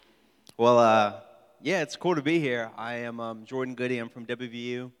Well, yeah, it's cool to be here. I am Jordan Goody. I'm from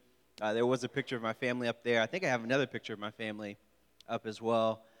WVU. There was a picture of my family up there. I think I have another picture of my family up as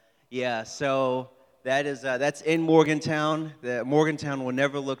well. Yeah, so that's in Morgantown. Morgantown will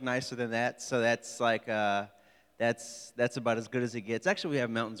never look nicer than that. So that's about as good as it gets. Actually, we have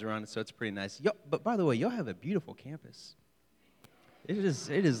mountains around it, so it's pretty nice. But by the way, y'all have a beautiful campus. It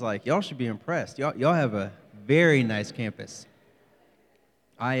is like y'all should be impressed. Y'all have a very nice campus.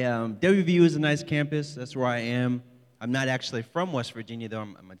 WVU is a nice campus. That's where I am. I'm not actually from West Virginia, though.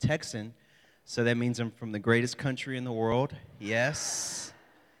 I'm a Texan. So that means I'm from the greatest country in the world. Yes,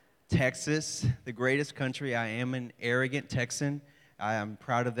 Texas, the greatest country. I am an arrogant Texan. I am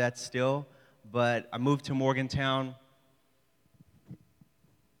proud of that still. But I moved to Morgantown.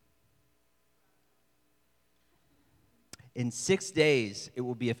 In 6 days, it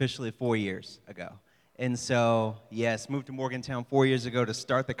will be officially 4 years ago. And so, yes, moved to Morgantown 4 years ago to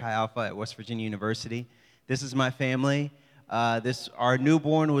start the Chi Alpha at West Virginia University. This is my family. Our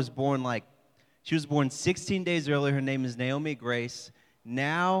newborn was born she was born 16 days earlier. Her name is Naomi Grace.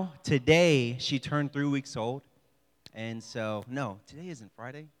 Now, today, she turned 3 weeks old. And so, no, today isn't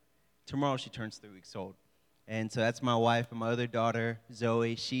Friday. Tomorrow she turns 3 weeks old. And so that's my wife and my other daughter,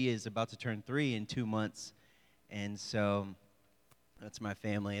 Zoe. She is about to turn 3 in 2 months. And so that's my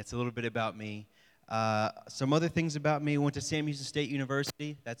family. It's a little bit about me. Some other things about me. Went to Sam Houston State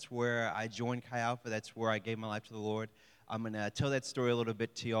University. That's where I joined Chi Alpha. That's where I gave my life to the Lord. I'm going to tell that story a little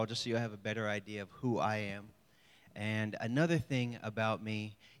bit to y'all just so you have a better idea of who I am. And another thing about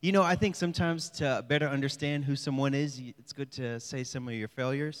me, I think sometimes to better understand who someone is, it's good to say some of your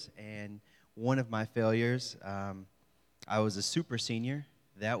failures. And one of my failures, I was a super senior.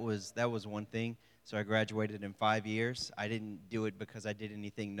 That was one thing. So I graduated in 5 years. I didn't do it because I did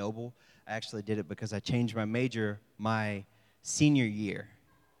anything noble. I actually did it because I changed my major my senior year.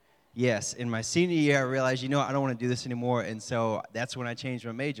 Yes, in my senior year, I realized, I don't want to do this anymore. And so that's when I changed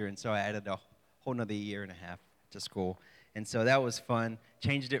my major. And so I added a whole nother year and a half to school. And so that was fun.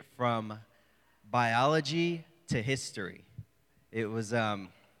 Changed it from biology to history. It was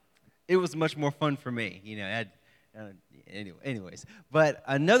much more fun for me. Uh, anyways. But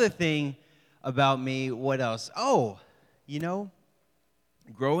another thing about me, what else? Oh, you know,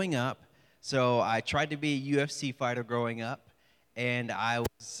 growing up, so I tried to be a UFC fighter growing up, and I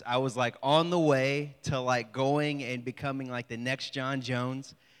was like on the way to like going and becoming like the next John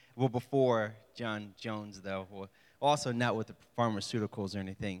Jones. Well, before John Jones though. Well, also not with the pharmaceuticals or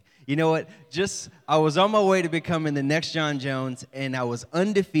anything. You know what? Just I was on my way to becoming the next John Jones, and I was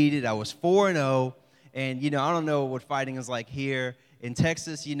undefeated. I was 4-0, and I don't know what fighting is like here in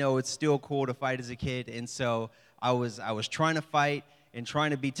Texas. It's still cool to fight as a kid, and so I was trying to fight and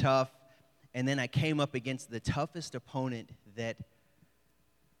trying to be tough, and then I came up against the toughest opponent that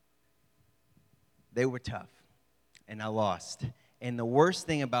they were tough, and I lost. And the worst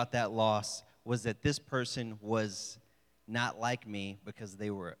thing about that loss was that this person was not like me because it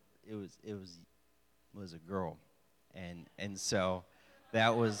was a girl, and so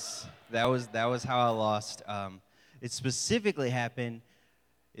that was how I lost. It specifically happened.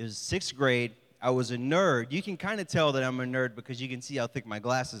 It was sixth grade. I was a nerd. You can kind of tell that I'm a nerd because you can see how thick my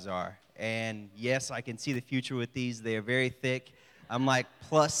glasses are. And yes, I can see the future with these. They are very thick. I'm like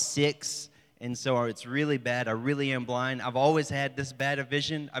 +6, and so it's really bad. I really am blind. I've always had this bad of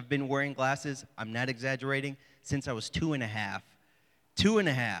vision. I've been wearing glasses, I'm not exaggerating, since I was 2.5.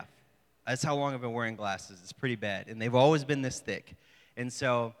 2.5. That's how long I've been wearing glasses. It's pretty bad. And they've always been this thick. And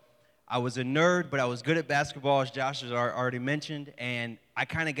so I was a nerd, but I was good at basketball, as Josh has already mentioned, and I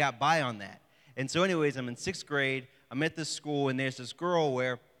kind of got by on that. And so anyways, I'm in sixth grade. I'm at this school, and there's this girl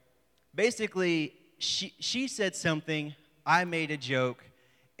where basically she said something, I made a joke,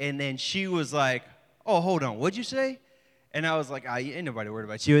 and then she was like, oh, hold on, what'd you say? And I was like, ain't nobody worried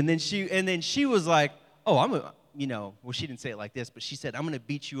about you. And then she was like, oh, well, she didn't say it like this, but she said, I'm going to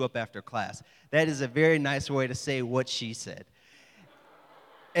beat you up after class. That is a very nice way to say what she said.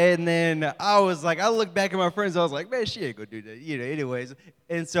 And then I looked back at my friends, I was like, man, she ain't gonna do that, anyways.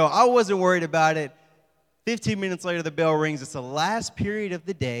 And so I wasn't worried about it. 15 minutes later, the bell rings. It's the last period of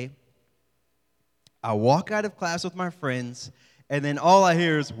the day. I walk out of class with my friends, and then all I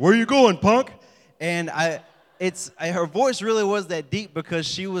hear is, where you going, punk? And her voice really was that deep because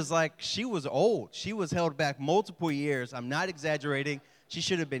she was old. She was held back multiple years. I'm not exaggerating. She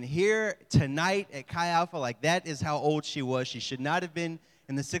should have been here tonight at Chi Alpha. Like, that is how old she was. She should not have been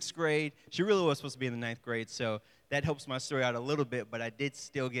in the sixth grade. She really was supposed to be in the ninth grade, so that helps my story out a little bit, but I did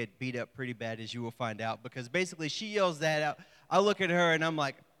still get beat up pretty bad, as you will find out, because basically she yells that out. I look at her, and I'm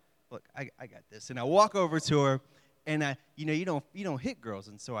like, look, I got this. And I walk over to her, And you don't hit girls.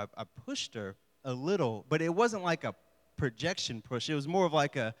 And so I pushed her a little, but it wasn't like a projection push. It was more of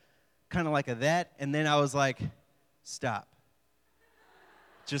like a, kind of like a that. And then I was like, stop.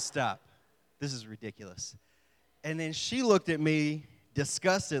 Just stop. This is ridiculous. And then she looked at me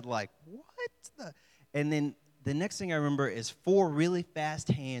disgusted, like, what the? And then the next thing I remember is 4 really fast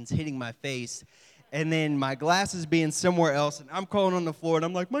hands hitting my face, and then my glasses being somewhere else, and I'm crawling on the floor, and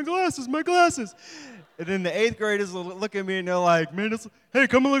I'm like, my glasses, my glasses. And then the 8th graders look at me, and they're like, man, hey,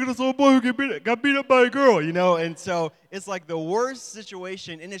 come and look at this little boy who got beat up by a girl, And so it's like the worst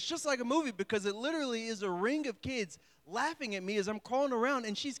situation, and it's just like a movie because it literally is a ring of kids laughing at me as I'm crawling around,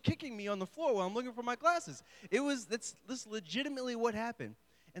 and she's kicking me on the floor while I'm looking for my glasses. That's legitimately what happened.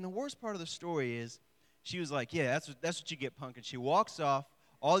 And the worst part of the story is, she was like, yeah, that's what you get, punk. And she walks off.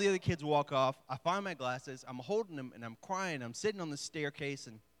 All the other kids walk off. I find my glasses. I'm holding them, and I'm crying. I'm sitting on the staircase,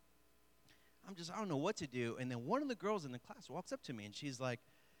 and I don't know what to do. And then one of the girls in the class walks up to me, and she's like,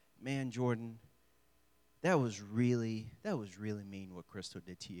 man, Jordan, that was really mean what Crystal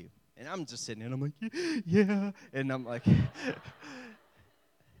did to you. And I'm just sitting there, and I'm like, yeah. And I'm like,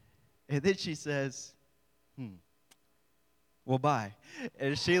 and then she says, well, bye.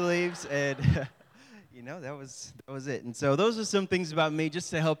 And she leaves, and that was it. And so those are some things about me, just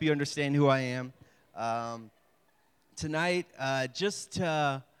to help you understand who I am. Tonight, I'll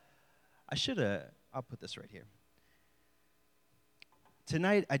put this right here.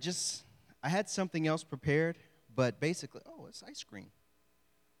 Tonight, I had something else prepared, but basically, it's ice cream.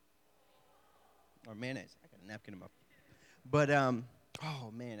 Or mayonnaise. I got a napkin in my. But,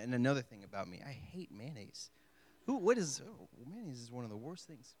 man, and another thing about me, I hate mayonnaise. Mayonnaise is one of the worst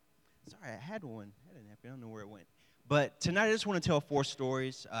things. Sorry, I had a napkin. I don't know where it went. But tonight I just want to tell 4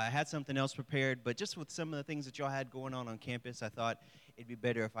 stories. I had something else prepared, but just with some of the things that y'all had going on campus, I thought it'd be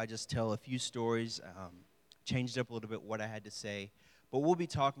better if I just tell a few stories, changed up a little bit what I had to say. But we'll be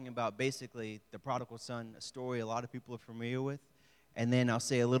talking about basically the prodigal son, a story a lot of people are familiar with. And then I'll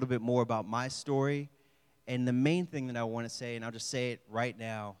say a little bit more about my story. And the main thing that I want to say, and I'll just say it right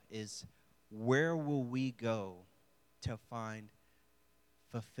now, is where will we go to find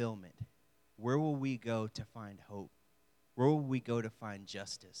fulfillment? Where will we go to find hope? Where will we go to find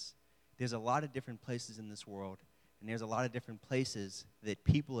justice? There's a lot of different places in this world, and there's a lot of different places that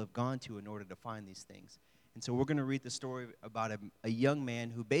people have gone to in order to find these things. And so we're going to read the story about a young man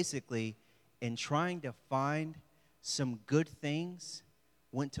who basically, in trying to find some good things,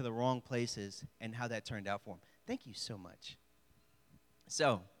 went to the wrong places, and how that turned out for him. Thank you so much.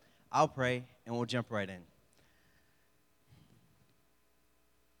 So I'll pray, and we'll jump right in.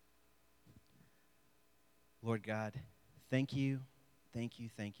 Lord God, thank you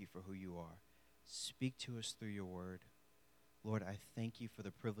for who you are. Speak to us through your word. Lord, I thank you for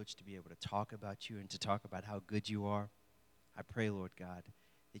the privilege to be able to talk about you and to talk about how good you are. I pray, Lord God,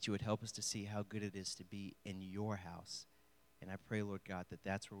 that you would help us to see how good it is to be in your house. And I pray, Lord God, that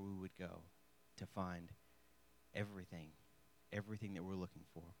that's where we would go to find everything that we're looking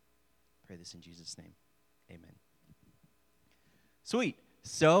for. I pray this in Jesus' name. Amen. Sweet.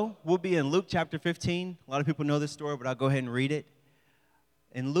 So we'll be in Luke chapter 15. A lot of people know this story, but I'll go ahead and read it.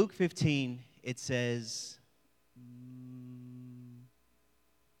 In Luke 15, it says,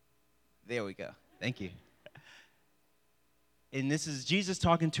 there we go. Thank you. And this is Jesus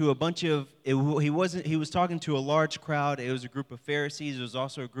talking to a bunch of, he was talking to a large crowd. It was a group of Pharisees. It was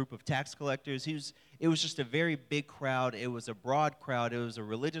also a group of tax collectors. It was just a very big crowd. It was a broad crowd. It was a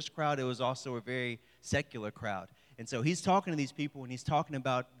religious crowd. It was also a very secular crowd. And so he's talking to these people, and he's talking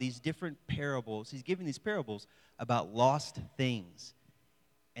about these different parables. He's giving these parables about lost things.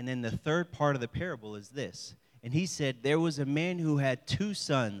 And then the third part of the parable is this. And he said, there was a man who had 2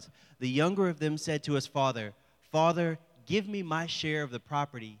 sons. The younger of them said to his father, Father, give me my share of the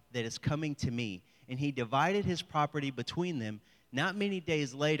property that is coming to me. And he divided his property between them. Not many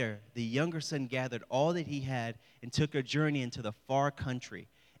days later, the younger son gathered all that he had and took a journey into the far country.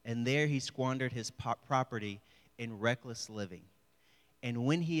 And there he squandered his property in reckless living. And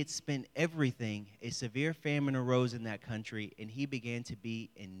when he had spent everything, a severe famine arose in that country, and he began to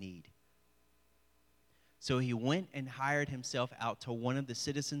be in need. So he went and hired himself out to one of the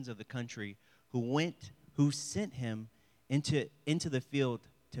citizens of the country, who sent him into the field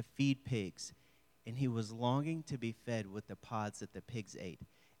to feed pigs. And he was longing to be fed with the pods that the pigs ate,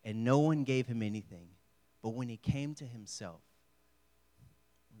 and no one gave him anything. But when he came to himself,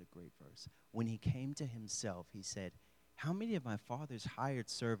 what a great verse. When he came to himself, he said, how many of my father's hired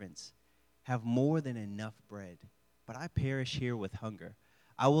servants have more than enough bread, but I perish here with hunger?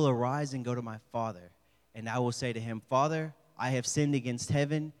 I will arise and go to my father, and I will say to him, Father, I have sinned against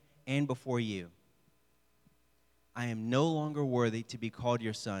heaven and before you. I am no longer worthy to be called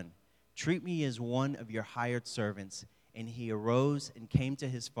your son. Treat me as one of your hired servants." And he arose and came to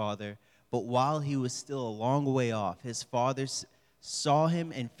his father. But while he was still a long way off, his father saw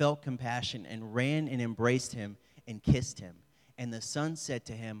him and felt compassion and ran and embraced him and kissed him. And the son said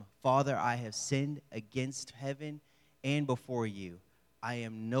to him, "Father, I have sinned against heaven and before you. I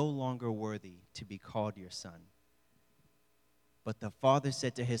am no longer worthy to be called your son." But the father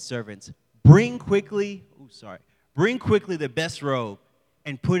said to his servants, Bring quickly the best robe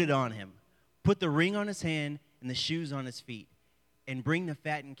and put it on him. Put the ring on his hand and the shoes on his feet. And bring the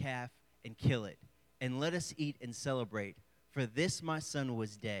fattened calf and kill it. And let us eat and celebrate. For this my son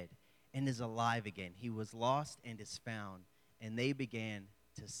was dead and is alive again. He was lost and is found. And they began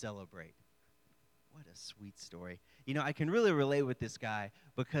to celebrate. What a sweet story. You know, I can really relate with this guy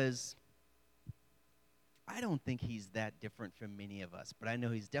because I don't think he's that different from many of us, but I know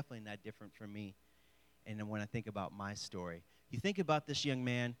he's definitely not different from me. And when I think about my story, you think about this young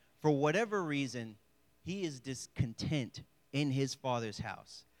man, for whatever reason, he is discontent in his father's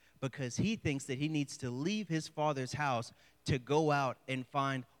house because he thinks that he needs to leave his father's house to go out and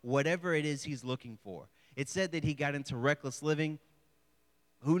find whatever it is he's looking for. It said that he got into reckless living.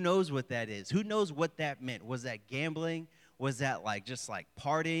 Who knows what that is? Who knows what that meant? Was that gambling? Was that just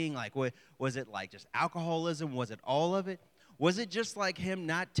partying? Was it just alcoholism? Was it all of it? Was it just like him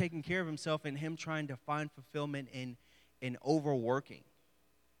not taking care of himself and him trying to find fulfillment in overworking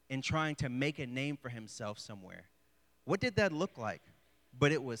and trying to make a name for himself somewhere? What did that look like?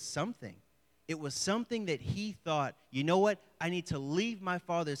 But it was something. It was something that he thought, you know what? I need to leave my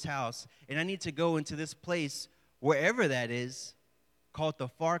father's house and I need to go into this place, wherever that is, called the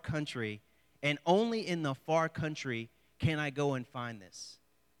far country, and only in the far country can I go and find this.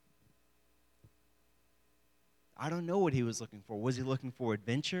 I don't know what he was looking for. Was he looking for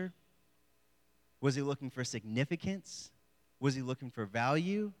adventure? Was he looking for significance? Was he looking for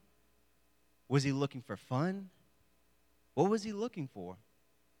value? Was he looking for fun? What was he looking for?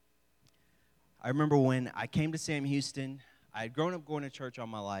 I remember when I came to Sam Houston, I had grown up going to church all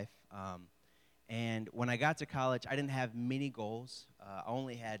my life. And when I got to college, I didn't have many goals. I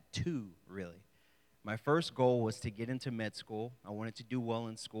only had two, really. My first goal was to get into med school. I wanted to do well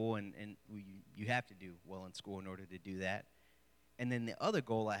in school, and you have to do well in school in order to do that. And then the other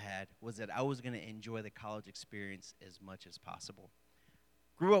goal I had was that I was going to enjoy the college experience as much as possible.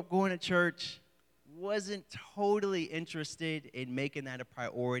 Grew up going to church, wasn't totally interested in making that a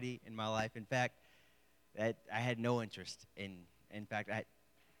priority in my life. In fact, I had no interest in fact,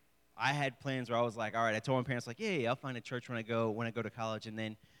 I had plans where I was like, all right, I told my parents, yeah, I'll find a church when I go to college. And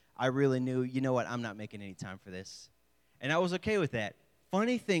then I really knew, you know what, I'm not making any time for this. And I was okay with that.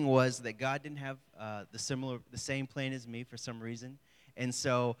 Funny thing was that God didn't have the same plan as me for some reason. And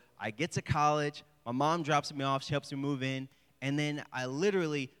so I get to college, my mom drops me off, she helps me move in, and then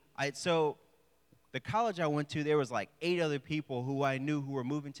so the college I went to, there was 8 other people who I knew who were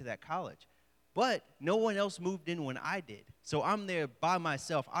moving to that college. But no one else moved in when I did. So I'm there by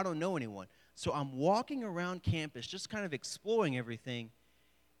myself. I don't know anyone. So I'm walking around campus, just kind of exploring everything.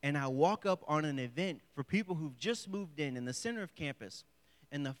 And I walk up on an event for people who've just moved in the center of campus.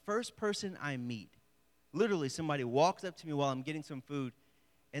 And the first person I meet, literally somebody walks up to me while I'm getting some food,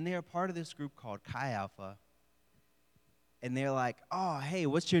 and they are part of this group called Chi Alpha. And they're like, "Oh, hey,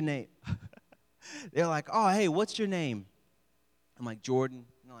 what's your name?" They're like, "Oh, hey, what's your name?" I'm like, "Jordan."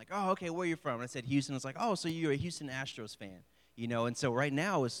 And they're like, "Oh, okay, where are you from?" And I said, "Houston." It's like, "Oh, so you're a Houston Astros fan." And so right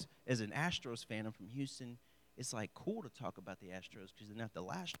now, as an Astros fan, I'm from Houston. It's cool to talk about the Astros because they're not the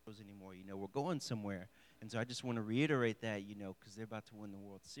Lastros anymore. We're going somewhere. And so I just want to reiterate that, because they're about to win the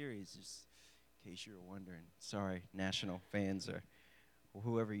World Series, just in case you were wondering. Sorry, National fans or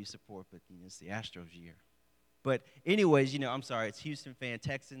whoever you support, but it's the Astros year. But anyways, I'm sorry, it's Houston fan,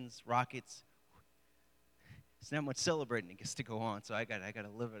 Texans, Rockets. It's not much celebrating that gets to go on, so I got to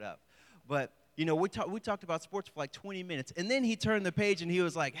live it up. But we talked about sports for 20 minutes, and then he turned the page and he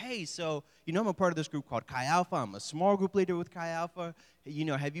was like, "Hey, so I'm a part of this group called Chi Alpha. I'm a small group leader with Chi Alpha.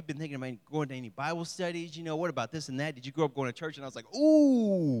 Have you been thinking about going to any Bible studies? What about this and that? Did you grow up going to church?" And I was like,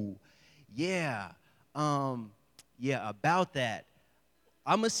 "Ooh, yeah, about that.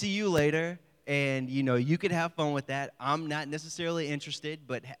 I'm gonna see you later." And, you could have fun with that. I'm not necessarily interested,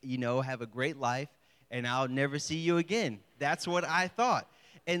 but, have a great life, and I'll never see you again. That's what I thought.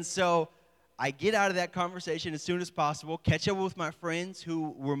 And so I get out of that conversation as soon as possible, catch up with my friends who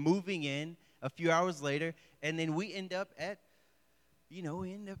were moving in a few hours later, and then we end up at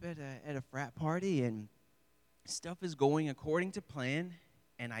a frat party, and stuff is going according to plan,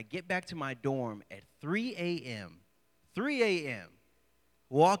 and I get back to my dorm at 3 a.m. 3 a.m.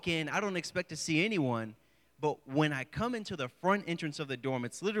 Walk in, I don't expect to see anyone, But when I come into the front entrance of the dorm,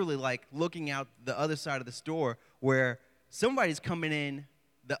 it's literally like looking out the other side of the store where somebody's coming in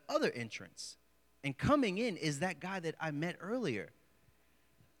the other entrance. And coming in is that guy that I met earlier.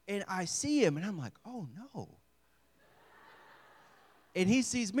 And I see him, and I'm like, oh, no. And he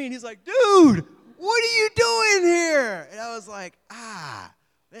sees me, and he's like, dude, what are you doing here? And I was like,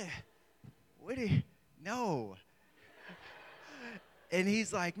 what do you, no. And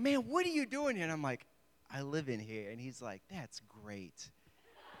he's like, man, what are you doing here? And I'm like, I live in here. And he's like, that's great.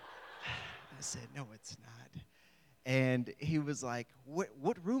 I said, no, it's not. And he was like, what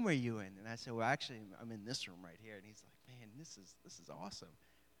room are you in? And I said, well, actually, I'm in this room right here. And he's like, man, this is awesome.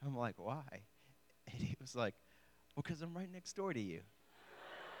 I'm like, why? And he was like, well, because I'm right next door to you.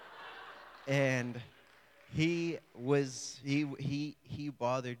 And he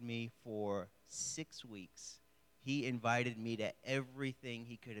bothered me for 6 weeks. He invited me to everything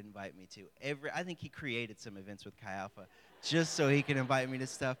he could invite me to. I think he created some events with Chi Alpha just so he could invite me to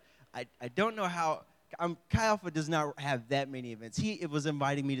stuff. I don't know how. Chi Alpha does not have that many events. He was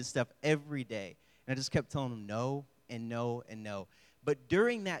inviting me to stuff every day. And I just kept telling him no and no and no. But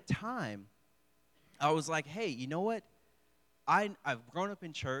during that time, I was like, hey, you know what? I've grown up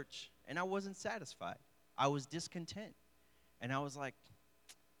in church, and I wasn't satisfied. I was discontent. And I was like,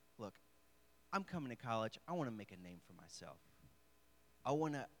 look, I'm coming to college. I want to make a name for myself. I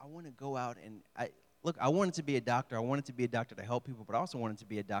want to go out and I wanted to be a doctor. I wanted to be a doctor to help people, but I also wanted to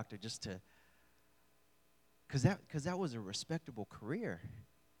be a doctor just to, because that was a respectable career,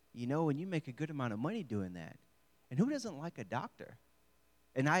 you know, and you make a good amount of money doing that. And who doesn't like a doctor?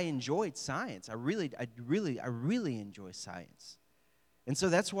 And I enjoyed science. I really enjoy science. And so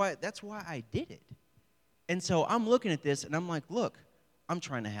that's why I did it. And so I'm looking at this, and I'm like, look, I'm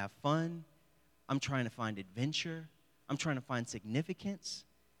trying to have fun. I'm trying to find adventure. I'm trying to find significance.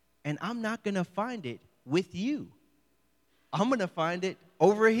 And I'm not going to find it with you. I'm going to find it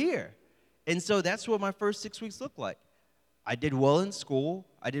over here. And so that's what my first 6 weeks looked like. I did well in school.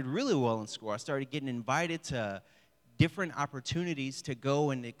 I did really well in school. I started getting invited to different opportunities to go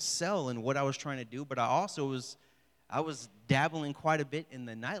and excel in what I was trying to do. But I was dabbling quite a bit in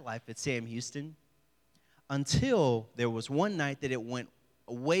the nightlife at Sam Houston until there was one night that it went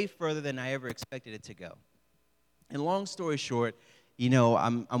way further than I ever expected it to go. And long story short, you know,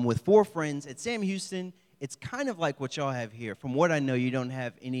 I'm with 4 friends at Sam Houston. It's kind of like what y'all have here. From what I know, you don't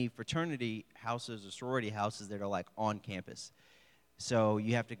have any fraternity houses or sorority houses that are like on campus. So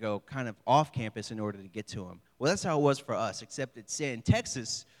you have to go kind of off campus in order to get to them. Well, that's how it was for us, except in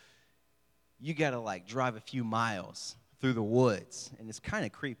Texas, you got to like drive a few miles through the woods. And it's kind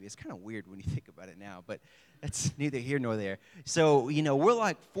of creepy. It's kind of weird when you think about it now, but that's neither here nor there. So, you know, we're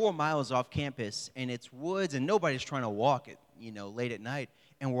like 4 miles off campus, and it's woods, and nobody's trying to walk it, you know, late at night.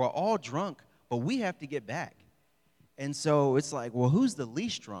 And we're all drunk, but we have to get back. And so it's like, well, who's the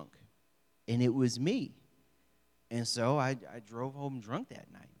least drunk? And it was me. And so I drove home drunk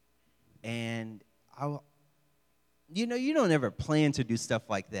that night. And, you know, you don't ever plan to do stuff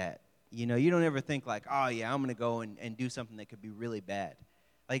like that. You know, you don't ever think like, oh, yeah, I'm going to go and do something that could be really bad.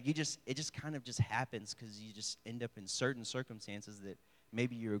 Like, it just kind of just happens because you just end up in certain circumstances that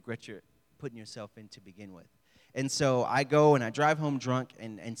maybe you regret putting yourself in to begin with. And so I go and I drive home drunk,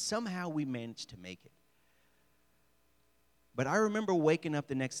 and somehow we managed to make it. But I remember waking up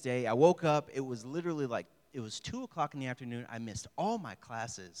the next day. I woke up. It was literally like, it was 2 o'clock in the afternoon. I missed all my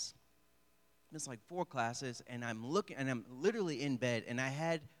classes. Missed like 4 classes, and I'm literally in bed, and I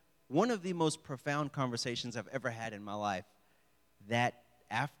had one of the most profound conversations I've ever had in my life that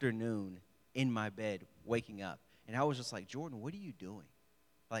afternoon in my bed, waking up. And I was just like, Jordan, what are you doing?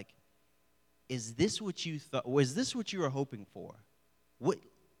 Like, is this what you thought? Was this what you were hoping for?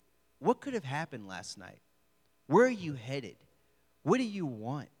 What could have happened last night? Where are you headed? What do you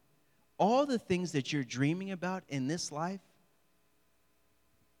want? All the things that you're dreaming about in this life,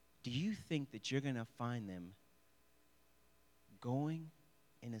 do you think that you're going to find them going,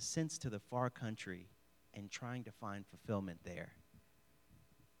 in a sense, to the far country and trying to find fulfillment there?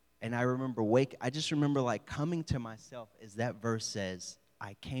 And I just remember like coming to myself, as that verse says,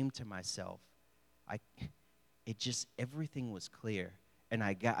 I came to myself. Everything was clear. And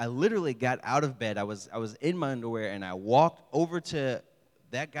I literally got out of bed. I was in my underwear, and I walked over to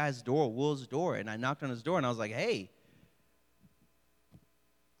that guy's door, Will's door, and I knocked on his door, and I was like, hey,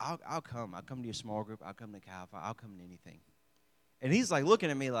 I'll come. I'll come to your small group. I'll come to Chi Alpha. I'll come to anything. And he's like looking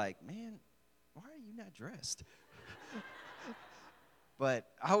at me like, man, why are you not dressed? But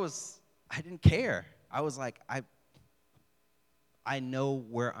I didn't care. I was like, I know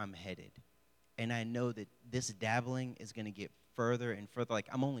where I'm headed. And I know that this dabbling is going to get further and further. Like,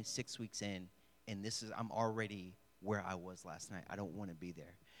 I'm only 6 weeks in, and I'm already where I was last night. I don't want to be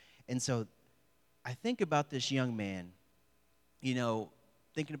there. And so I think about this young man,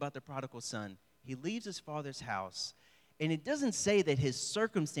 thinking about the prodigal son. He leaves his father's house, and it doesn't say that his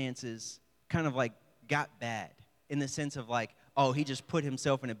circumstances kind of like got bad in the sense of like, oh, he just put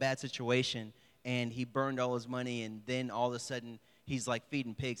himself in a bad situation and he burned all his money, and then all of a sudden he's like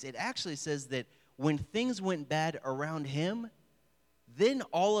feeding pigs. It actually says that when things went bad around him, then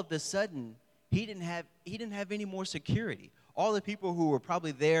all of a sudden he didn't have any more security. All the people who were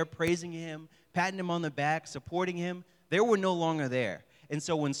probably there praising him, patting him on the back, supporting him, they were no longer there. And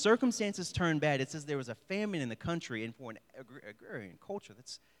so when circumstances turned bad, it says there was a famine in the country, and for an agrarian culture,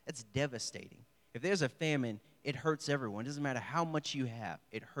 that's devastating. If there's a famine, it hurts everyone. It doesn't matter how much you have,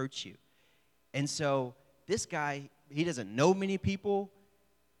 it hurts you. And so this guy, he doesn't know many people,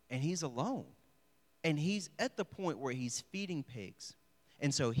 and he's alone. And he's at the point where he's feeding pigs.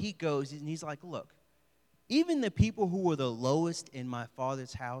 And so he goes, and he's like, look, even the people who were the lowest in my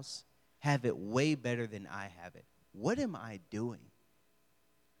father's house have it way better than I have it. What am I doing?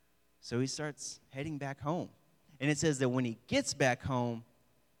 So he starts heading back home. And it says that when he gets back home,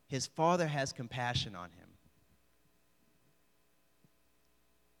 his father has compassion on him.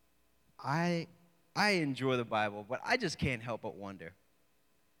 I enjoy the Bible, but I just can't help but wonder.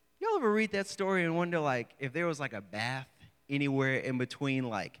 Y'all ever read that story and wonder, like, if there was like a bath anywhere in between,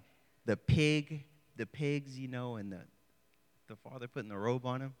 like, the pigs, and the father putting the robe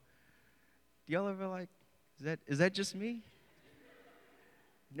on him? Do y'all ever like, is that just me?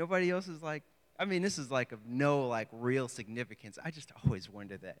 Nobody else is like, this is like of no like real significance. I just always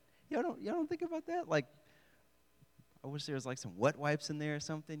wonder that. Y'all don't think about that? Like, I wish there was like some wet wipes in there or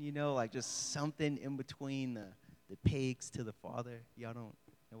something, like just something in between the pigs to the father.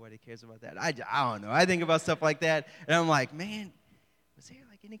 Nobody cares about that. I don't know. I think about stuff like that, and I'm like, man, was there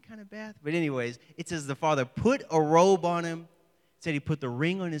like any kind of bath? But anyways, it says the father put a robe on him, said he put the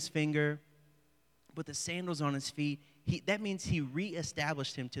ring on his finger, put the sandals on his feet. That means he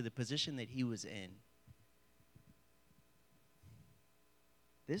reestablished him to the position that he was in.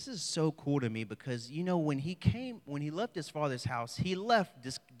 This is so cool to me because, when he left his father's house, he left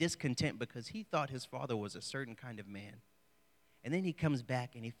discontent because he thought his father was a certain kind of man. And then he comes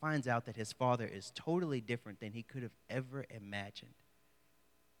back and he finds out that his father is totally different than he could have ever imagined.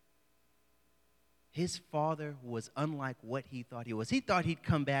 His father was unlike what he thought he was. He thought he'd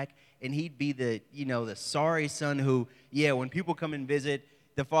come back and he'd be the sorry son who, when people come and visit,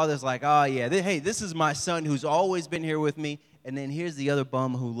 the father's like, oh, yeah, hey, this is my son who's always been here with me. And then here's the other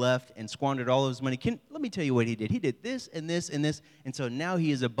bum who left and squandered all of his money. Let me tell you what he did. He did this and this and this. And so now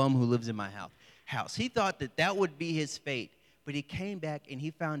he is a bum who lives in my house. He thought that would be his fate. But he came back and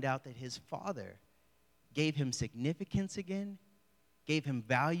he found out that his father gave him significance again, gave him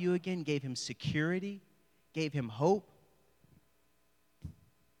value again, gave him security, gave him hope.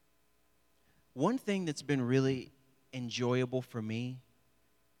 One thing that's been really enjoyable for me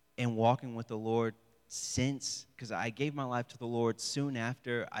in walking with the Lord because I gave my life to the Lord soon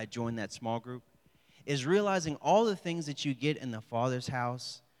after I joined that small group, is realizing all the things that you get in the Father's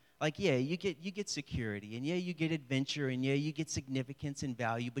house. Like, you get security, and you get adventure, and you get significance and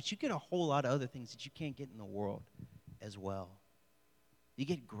value, but you get a whole lot of other things that you can't get in the world as well. You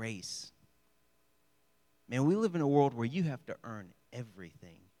get grace. Man, we live in a world where you have to earn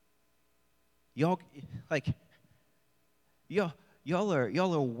everything. Y'all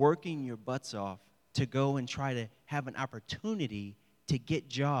are working your butts off to go and try to have an opportunity to get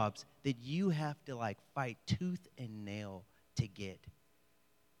jobs that you have to like fight tooth and nail to get.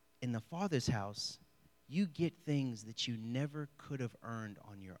 In the Father's house, you get things that you never could have earned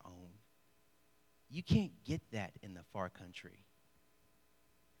on your own. You can't get that in the far country.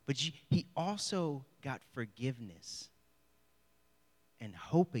 But he also got forgiveness and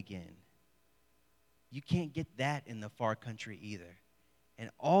hope again. You can't get that in the far country either.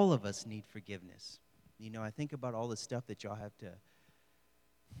 And all of us need forgiveness. I think about all the stuff that y'all have to.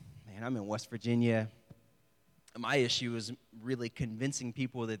 Man, I'm in West Virginia. My issue is really convincing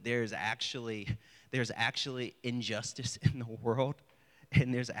people that there's actually injustice in the world,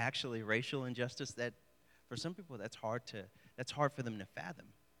 and there's actually racial injustice that, for some people, that's hard for them to fathom.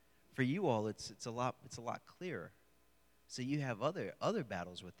 For you all, it's a lot clearer. So you have other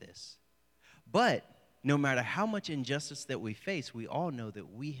battles with this, but no matter how much injustice that we face, we all know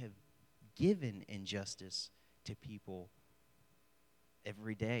that we have given injustice to people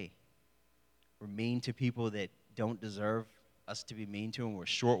every day. We're mean to people that don't deserve us to be mean to them. We're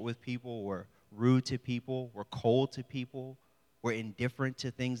short with people. We're rude to people. We're cold to people. We're indifferent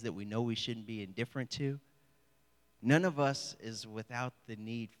to things that we know we shouldn't be indifferent to. None of us is without the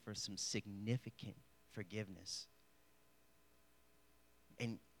need for some significant forgiveness.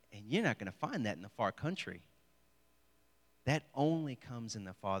 And you're not going to find that in the far country. That only comes in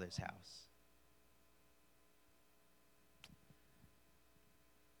the Father's house.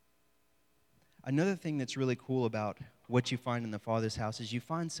 Another thing that's really cool about what you find in the Father's house is you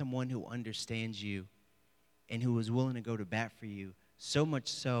find someone who understands you and who is willing to go to bat for you, so much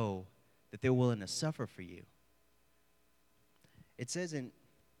so that they're willing to suffer for you. It says in,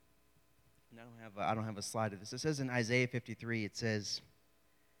 and I don't have a slide of this. It says in Isaiah 53, it says,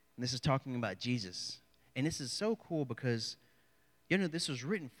 and this is talking about Jesus. And this is so cool because, this was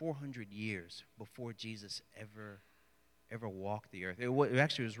written 400 years before Jesus ever walked the earth. It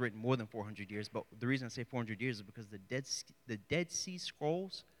actually was written more than 400 years, but the reason I say 400 years is because the Dead Sea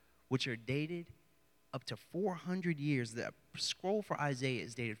Scrolls, which are dated up to 400 years, the scroll for Isaiah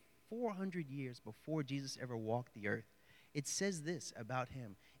is dated 400 years before Jesus ever walked the earth. It says this about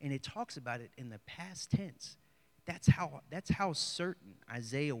him, and it talks about it in the past tense. That's how certain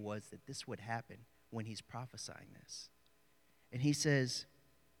Isaiah was that this would happen when he's prophesying this. And he says,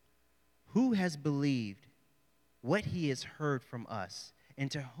 "Who has believed what he has heard from us,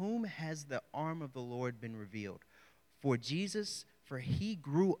 and to whom has the arm of the Lord been revealed? For he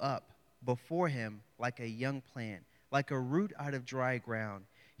grew up before him like a young plant, like a root out of dry ground.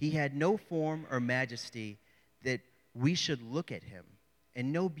 He had no form or majesty that we should look at him,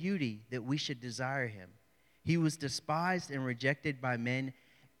 and no beauty that we should desire him. He was despised and rejected by men,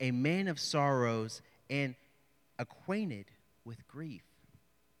 a man of sorrows and acquainted with grief.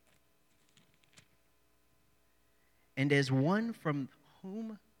 And as one from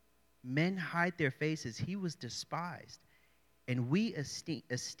whom men hide their faces, he was despised, and we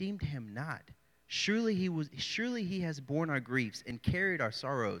esteemed him not. Surely he has borne our griefs and carried our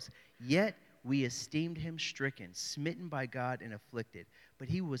sorrows. Yet we esteemed him stricken, smitten by God, and afflicted. But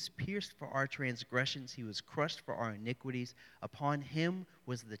he was pierced for our transgressions. He was crushed for our iniquities. Upon him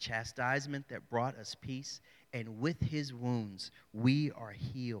was the chastisement that brought us peace, and with his wounds we are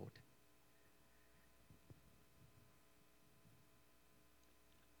healed."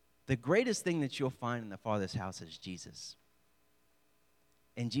 The greatest thing that you'll find in the Father's house is Jesus.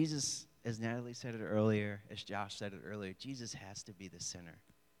 And Jesus, as Natalie said it earlier, as Josh said it earlier, Jesus has to be the center.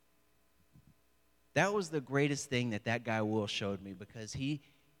 That was the greatest thing that guy Will showed me, because I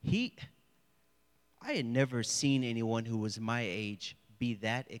had never seen anyone who was my age be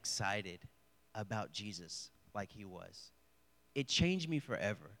that excited about Jesus like he was. It changed me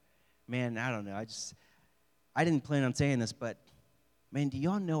forever. Man, I don't know. I didn't plan on saying this, but man, do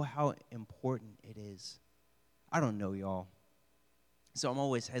y'all know how important it is? I don't know, y'all. So I'm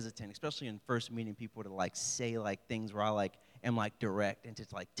always hesitant, especially in first meeting people, to say things where I am direct and to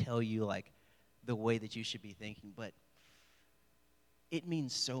tell you the way that you should be thinking. But it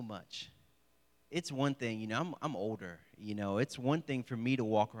means so much. It's one thing, I'm older, it's one thing for me to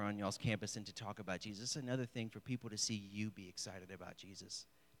walk around y'all's campus and to talk about Jesus. It's another thing for people to see you be excited about Jesus,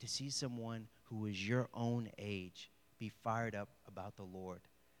 to see someone who is your own age be fired up about the Lord.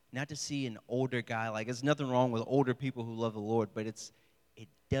 Not to see an older guy, there's nothing wrong with older people who love the Lord, but it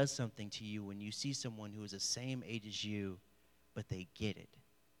does something to you when you see someone who is the same age as you, but they get it.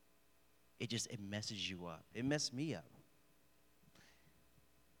 It messes you up. It messed me up.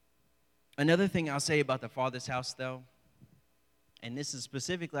 Another thing I'll say about the Father's house, though, and this is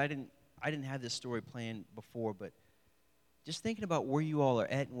specifically, I didn't have this story planned before, but just thinking about where you all are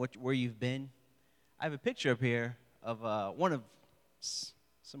at and where you've been, I have a picture up here of one of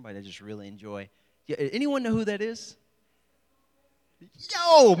somebody I just really enjoy. Yeah, anyone know who that is?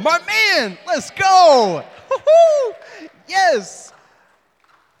 Yo, my man, let's go. Woo-hoo! Yes.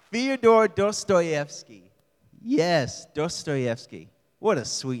 Fyodor Dostoevsky. Yes, Dostoevsky. What a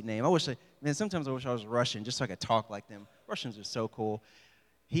sweet name. Sometimes I wish I was Russian just so I could talk like them. Russians are so cool.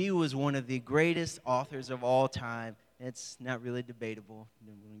 He was one of the greatest authors of all time. It's not really debatable.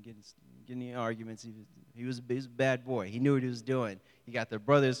 Get any arguments. He was a bad boy. He knew what he was doing. You got the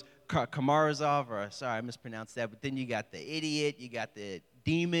brothers Karamazov, sorry, I mispronounced that, but then you got the Idiot, you got the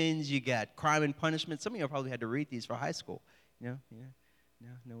Demons, you got Crime and Punishment. Some of you probably had to read these for high school. Yeah.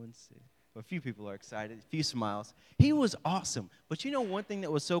 No one's. A few people are excited. A few smiles. He was awesome. But one thing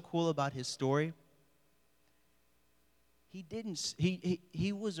that was so cool about his story?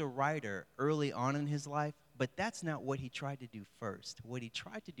 He was a writer early on in his life, but that's not what he tried to do first. What he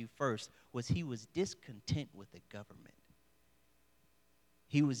tried to do first was he was discontent with the government.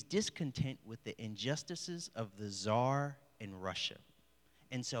 He was discontent with the injustices of the Tsar in Russia.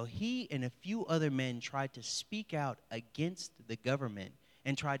 And so he and a few other men tried to speak out against the government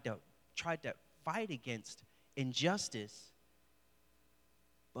and tried to fight against injustice,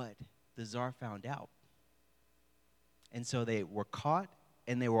 but the czar found out. And so they were caught,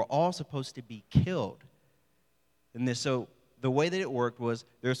 and they were all supposed to be killed. And so the way that it worked was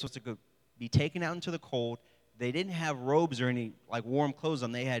they were supposed to be taken out into the cold. They didn't have robes or any like warm clothes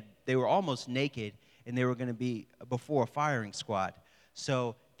on. They were almost naked, and they were going to be before a firing squad.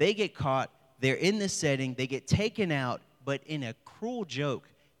 So they get caught. They're in this setting. They get taken out, but in a cruel joke,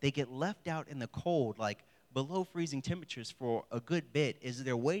 they get left out in the cold, like below freezing temperatures for a good bit, as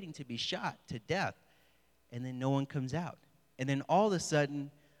they're waiting to be shot to death. And then no one comes out. And then all of a sudden,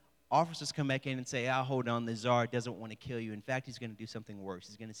 officers come back in and say, hold on, the czar doesn't want to kill you. In fact, he's going to do something worse.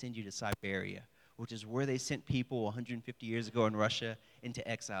 He's going to send you to Siberia, which is where they sent people 150 years ago in Russia into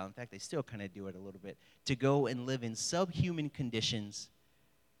exile. In fact, they still kind of do it a little bit, to go and live in subhuman conditions.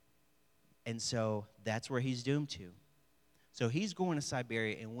 And so that's where he's doomed to. So he's going to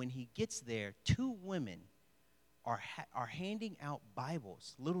Siberia, and when he gets there, two women are handing out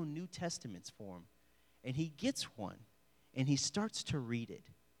Bibles, little New Testaments for him. And he gets one, and he starts to read it.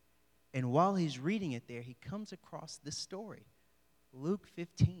 And while he's reading it there, he comes across this story, Luke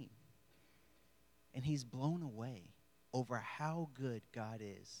 15. And he's blown away over how good God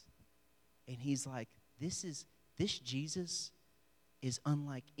is. And he's like, this Jesus is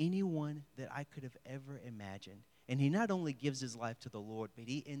unlike anyone that I could have ever imagined. And he not only gives his life to the Lord, but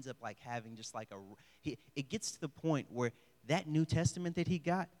he ends up like having just like it gets to the point where that New Testament that he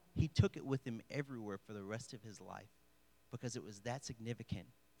got, he took it with him everywhere for the rest of his life because it was that significant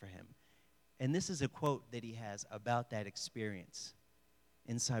for him. And this is a quote that he has about that experience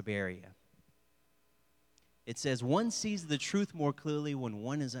in Siberia. It says, "One sees the truth more clearly when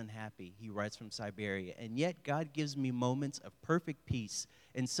one is unhappy," he writes from Siberia, "and yet God gives me moments of perfect peace.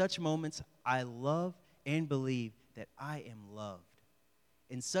 In such moments, I love and believe that I am loved.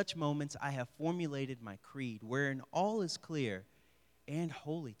 In such moments, I have formulated my creed, wherein all is clear and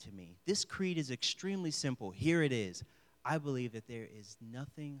holy to me. This creed is extremely simple. Here it is. I believe that there is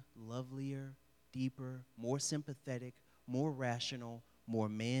nothing lovelier, deeper, more sympathetic, more rational, more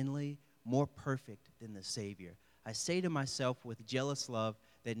manly, more perfect than the Savior. I say to myself with jealous love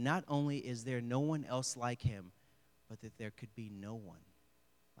that not only is there no one else like him, but that there could be no one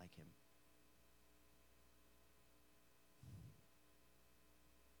like him."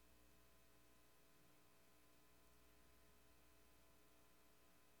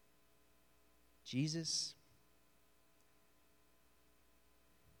 Jesus,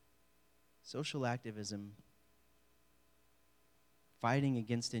 social activism, fighting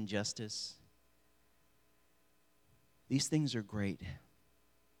against injustice, these things are great.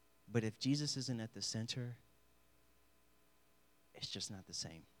 But if Jesus isn't at the center, it's just not the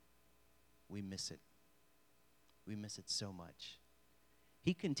same. We miss it. We miss it so much.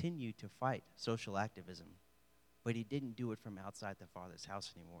 He continued to fight social activism, but he didn't do it from outside the Father's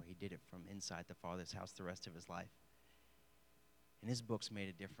house anymore. He did it from inside the Father's house the rest of his life. And his books made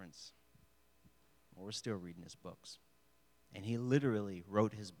a difference. We're still reading his books. And he literally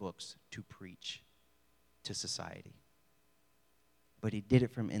wrote his books to preach to society. But he did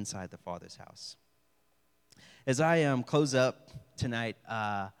it from inside the Father's house. As I close up tonight,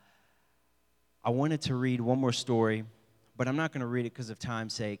 I wanted to read one more story, but I'm not going to read it because of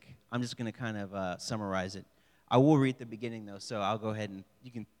time's sake. I'm just going to kind of summarize it. I will read the beginning, though, so I'll go ahead and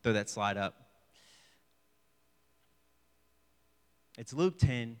you can throw that slide up. It's Luke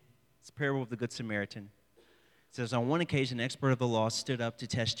 10. It's the parable of the Good Samaritan. It says, "On one occasion, an expert of the law stood up to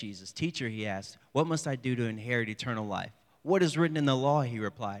test Jesus. 'Teacher,' he asked, 'what must I do to inherit eternal life?' 'What is written in the law?' he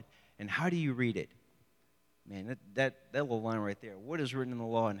replied. 'And how do you read it?'" Man, that little line right there. What is written in the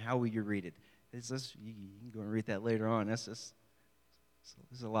law and how will you read it? You can go and read that later on. There's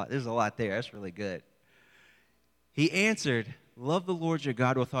a lot there. That's really good. He answered, love the Lord your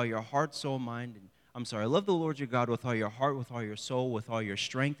God with all your heart, soul, mind, love the Lord your God with all your heart, with all your soul, with all your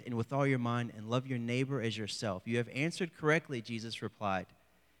strength, and with all your mind, and love your neighbor as yourself. You have answered correctly, Jesus replied.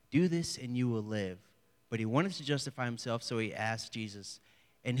 Do this and you will live. But he wanted to justify himself, so he asked Jesus,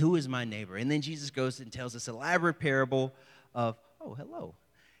 and who is my neighbor? And then Jesus goes and tells this elaborate parable of, oh, hello.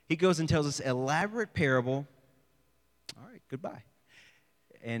 He goes and tells this elaborate parable. All right, goodbye.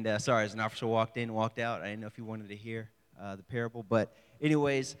 And sorry, as an officer walked out, I didn't know if he wanted to hear the parable. But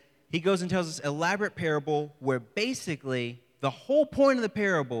anyways, he goes and tells this elaborate parable where basically the whole point of the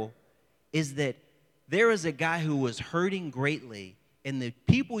parable is that there is a guy who was hurting greatly, and the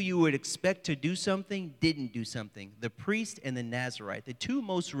people you would expect to do something didn't do something. The priest and the Nazarite, the two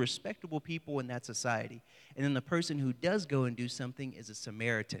most respectable people in that society. And then the person who does go and do something is a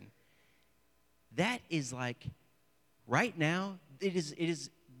Samaritan. That is like, right now, it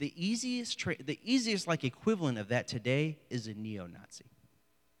is the easiest like equivalent of that today is a neo-Nazi.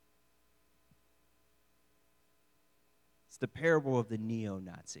 It's the parable of the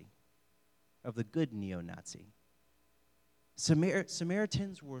neo-Nazi, of the good neo-Nazi.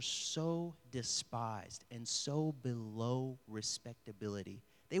 Samaritans were so despised and so below respectability.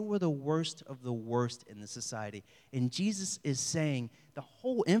 They were the worst of the worst in the society. And Jesus is saying, the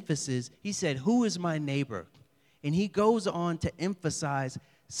whole emphasis, he said, who is my neighbor? And he goes on to emphasize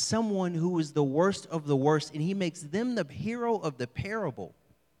someone who is the worst of the worst, and he makes them the hero of the parable.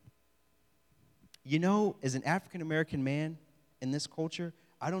 You know, as an African-American man in this culture,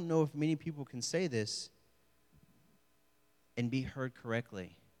 I don't know if many people can say this and be heard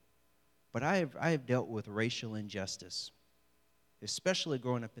correctly, but I have dealt with racial injustice, especially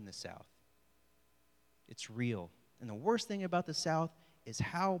growing up in the South. It's real. And the worst thing about the South is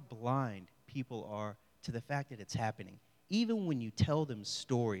how blind people are to the fact that it's happening. Even when you tell them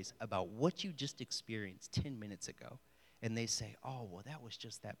stories about what you just experienced 10 minutes ago, and they say, oh, well, that was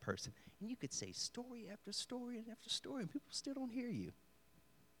just that person. And you could say story after story and after story, and people still don't hear you.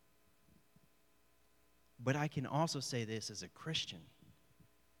 But I can also say this as a Christian.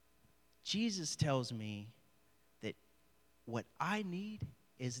 Jesus tells me that what I need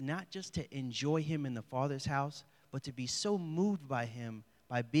is not just to enjoy him in the Father's house, but to be so moved by him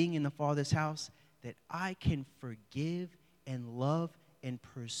by being in the Father's house that I can forgive and love and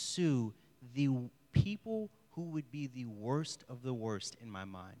pursue the people who would be the worst of the worst in my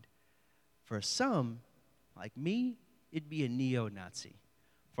mind. For some, like me, it'd be a neo-Nazi.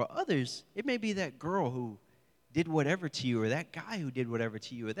 For others, it may be that girl who did whatever to you, or that guy who did whatever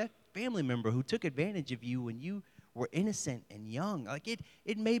to you, or that family member who took advantage of you when you were innocent and young. Like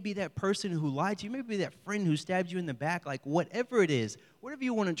it may be that person who lied to you, maybe that friend who stabbed you in the back, like whatever it is, whatever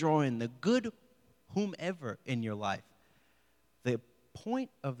you want to draw in, the good whomever in your life. The point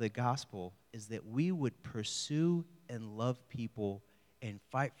of the gospel is that we would pursue and love people and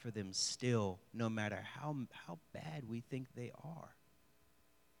fight for them still, no matter how bad we think they are.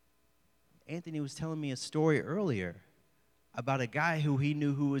 Anthony was telling me a story earlier about a guy who he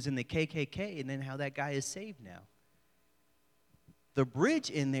knew who was in the KKK, and then how that guy is saved now. The bridge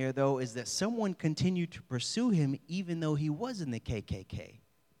in there, though, is that someone continued to pursue him even though he was in the KKK.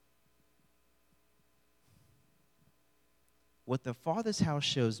 What the Father's house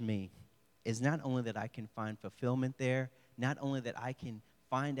shows me is not only that I can find fulfillment there, not only that I can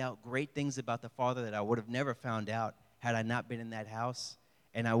find out great things about the Father that I would have never found out had I not been in that house,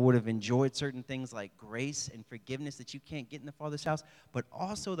 and I would have enjoyed certain things like grace and forgiveness that you can't get in the Father's house, but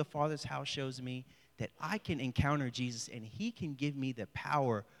also the Father's house shows me that I can encounter Jesus and he can give me the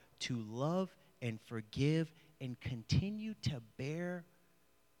power to love and forgive and continue to bear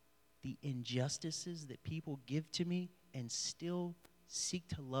the injustices that people give to me and still seek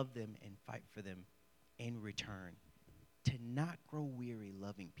to love them and fight for them in return. To not grow weary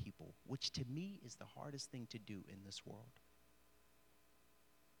loving people, which to me is the hardest thing to do in this world.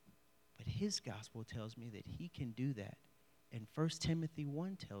 But his gospel tells me that he can do that. And 1 Timothy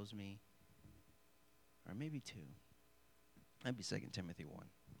 1 tells me, or maybe 2, might be 2 Timothy 1,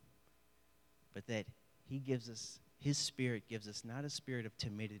 but that he gives us, his spirit gives us not a spirit of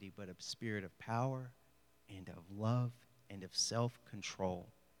timidity, but a spirit of power and of love and of self-control.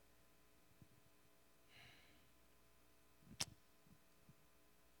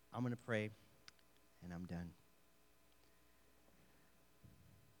 I'm going to pray, and I'm done.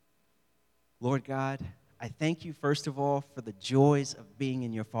 Lord God, I thank you, first of all, for the joys of being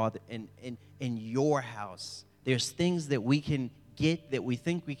in your Father, in your house. There's things that we can get, that we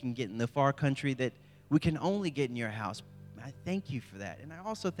think we can get in the far country, that we can only get in your house. I thank you for that. And I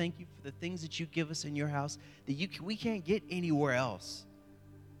also thank you for the things that you give us in your house that we can't get anywhere else.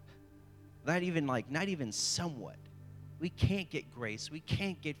 Not even somewhat. We can't get grace. We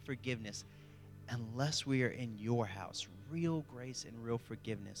can't get forgiveness unless we are in your house. Real grace and real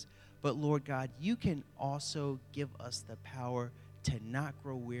forgiveness. But Lord God, you can also give us the power to not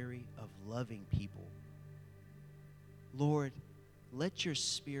grow weary of loving people. Lord, let your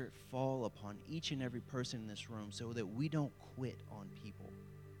spirit fall upon each and every person in this room so that we don't quit on people,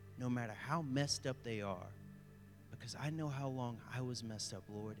 no matter how messed up they are. Because I know how long I was messed up,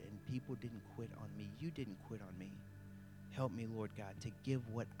 Lord, and people didn't quit on me. You didn't quit on me. Help me, Lord God, to give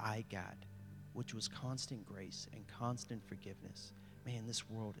what I got, which was constant grace and constant forgiveness. Man, this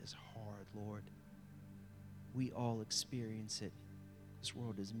world is hard, Lord. We all experience it. This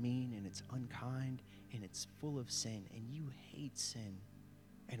world is mean and it's unkind and it's full of sin, and you hate sin.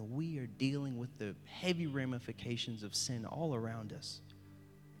 And we are dealing with the heavy ramifications of sin all around us.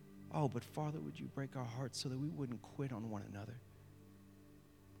 Oh, but Father, would you break our hearts so that we wouldn't quit on one another?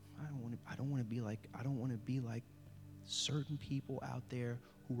 I don't want to be like certain people out there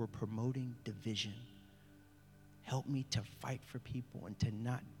who are promoting division. Help me to fight for people and to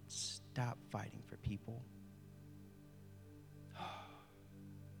not stop fighting for people.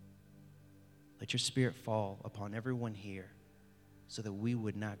 Let your Spirit fall upon everyone here so that we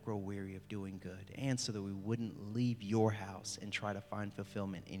would not grow weary of doing good, and so that we wouldn't leave your house and try to find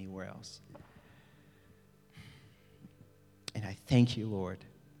fulfillment anywhere else. And I thank you, Lord,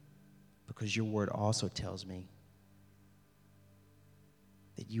 because your word also tells me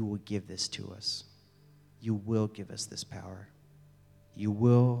that you will give this to us. You will give us this power. You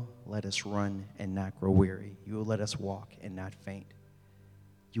will let us run and not grow weary. You will let us walk and not faint.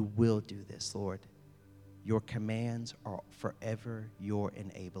 You will do this, Lord. Your commands are forever your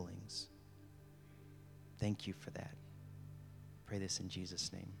enablings. Thank you for that. Pray this in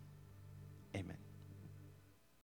Jesus' name. Amen.